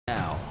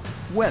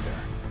Weather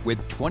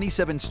with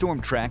 27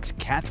 Storm Track's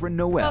Catherine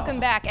Noel.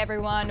 Welcome back,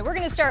 everyone. We're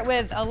going to start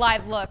with a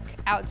live look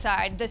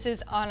outside. This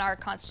is on our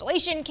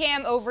Constellation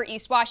cam over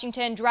East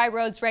Washington. Dry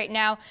roads right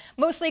now.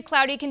 Mostly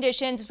cloudy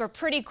conditions. We're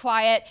pretty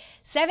quiet.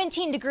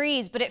 17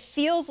 degrees, but it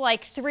feels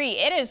like 3.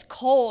 It is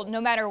cold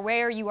no matter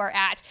where you are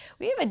at.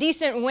 We have a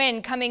decent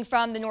wind coming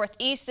from the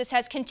northeast. This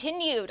has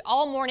continued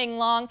all morning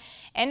long,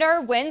 and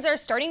our winds are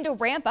starting to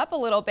ramp up a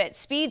little bit.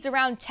 Speeds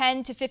around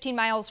 10 to 15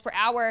 miles per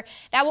hour.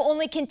 That will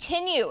only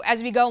continue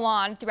as we go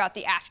on throughout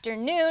the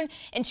afternoon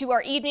into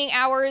our evening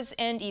hours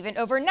and even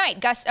overnight.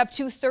 Gusts up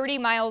to 30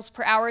 miles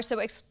per hour, so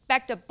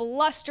expect a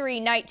blustery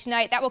night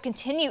tonight. That will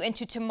continue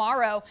into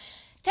tomorrow.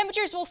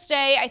 Temperatures will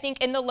stay, I think,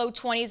 in the low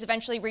 20s,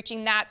 eventually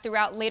reaching that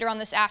throughout later on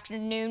this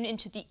afternoon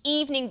into the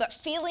evening, but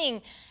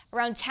feeling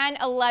around 10,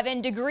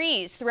 11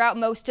 degrees throughout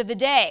most of the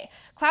day.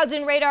 Clouds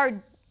and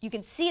radar, you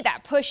can see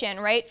that push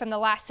in, right, from the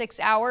last 6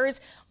 hours.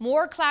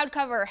 More cloud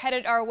cover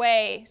headed our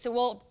way, so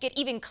we'll get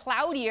even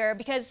cloudier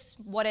because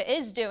what it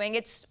is doing,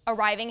 it's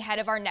arriving ahead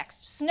of our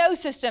next snow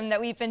system that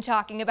we've been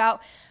talking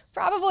about.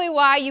 Probably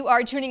why you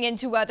are tuning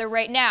into weather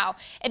right now.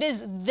 It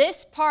is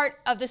this part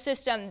of the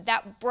system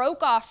that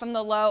broke off from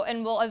the low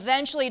and will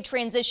eventually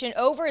transition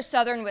over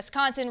southern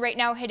Wisconsin, right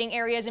now hitting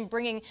areas and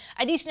bringing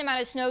a decent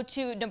amount of snow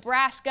to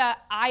Nebraska,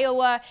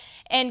 Iowa,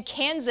 and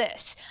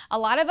Kansas. A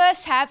lot of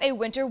us have a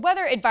winter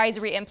weather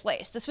advisory in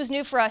place. This was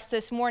new for us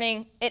this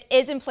morning. It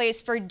is in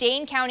place for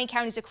Dane County,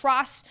 counties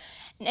across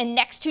and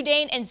next to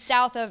Dane and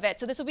south of it.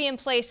 So this will be in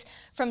place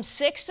from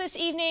 6 this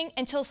evening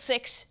until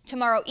 6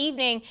 tomorrow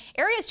evening.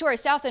 Areas to our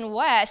south and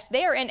west,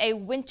 they are in a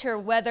winter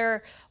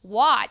weather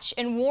watch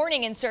and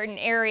warning in certain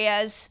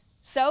areas.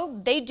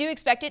 So they do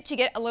expect it to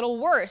get a little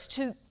worse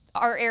to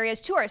our areas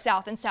to our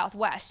south and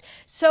southwest.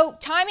 So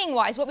timing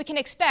wise, what we can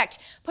expect,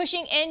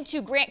 pushing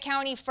into Grant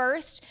County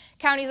first,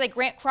 counties like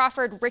Grant,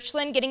 Crawford,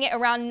 Richland, getting it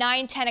around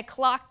 9, 10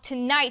 o'clock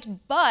tonight,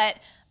 but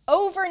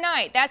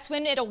overnight, that's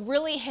when it'll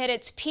really hit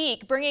its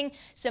peak, bringing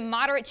some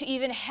moderate to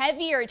even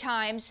heavier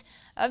times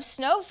of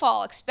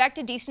snowfall. Expect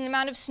a decent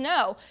amount of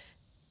snow.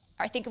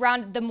 I think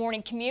around the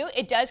morning commute,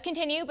 it does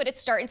continue, but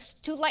it's starting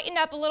to lighten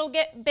up a little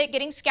bit,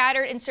 getting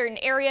scattered in certain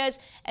areas,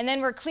 and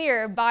then we're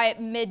clear by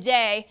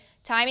midday.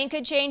 Timing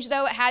could change,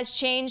 though. It has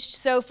changed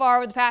so far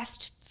over the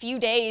past few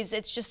days.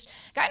 It's just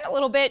gotten a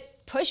little bit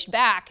pushed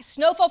back.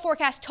 Snowfall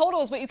forecast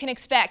total is what you can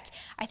expect.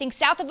 I think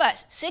south of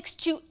us, 6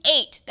 to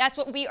 8. That's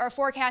what we are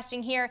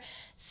forecasting here.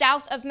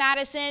 South of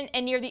Madison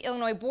and near the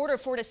Illinois border,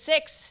 4 to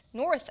 6.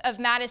 North of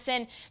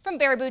Madison, from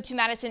Baraboo to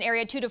Madison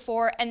area, 2 to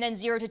 4, and then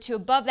 0 to 2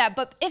 above that.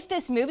 But if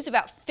this moves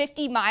about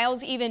 50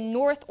 miles even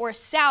north or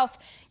south,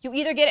 you'll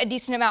either get a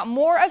decent amount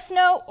more of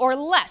snow or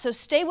less. So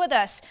stay with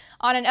us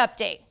on an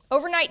update.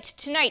 Overnight,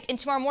 tonight, and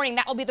tomorrow morning,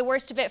 that will be the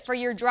worst of it for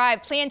your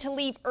drive. Plan to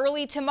leave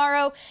early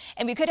tomorrow,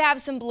 and we could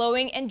have some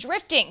blowing and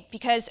drifting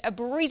because a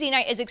breezy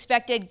night is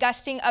expected,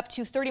 gusting up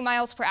to 30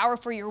 miles per hour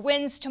for your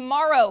winds.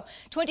 Tomorrow,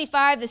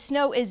 25, the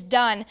snow is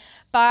done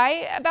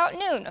by about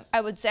noon,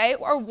 I would say,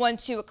 or 1,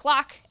 2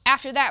 o'clock.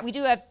 After that, we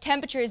do have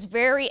temperatures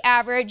very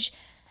average,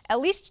 at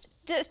least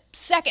the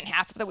second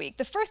half of the week.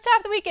 The first half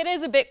of the week, it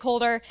is a bit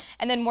colder,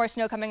 and then more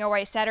snow coming our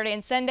way Saturday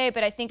and Sunday,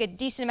 but I think a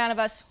decent amount of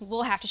us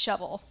will have to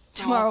shovel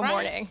tomorrow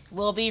morning.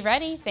 We'll be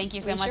ready. Thank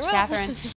you so much, sure will. Catherine.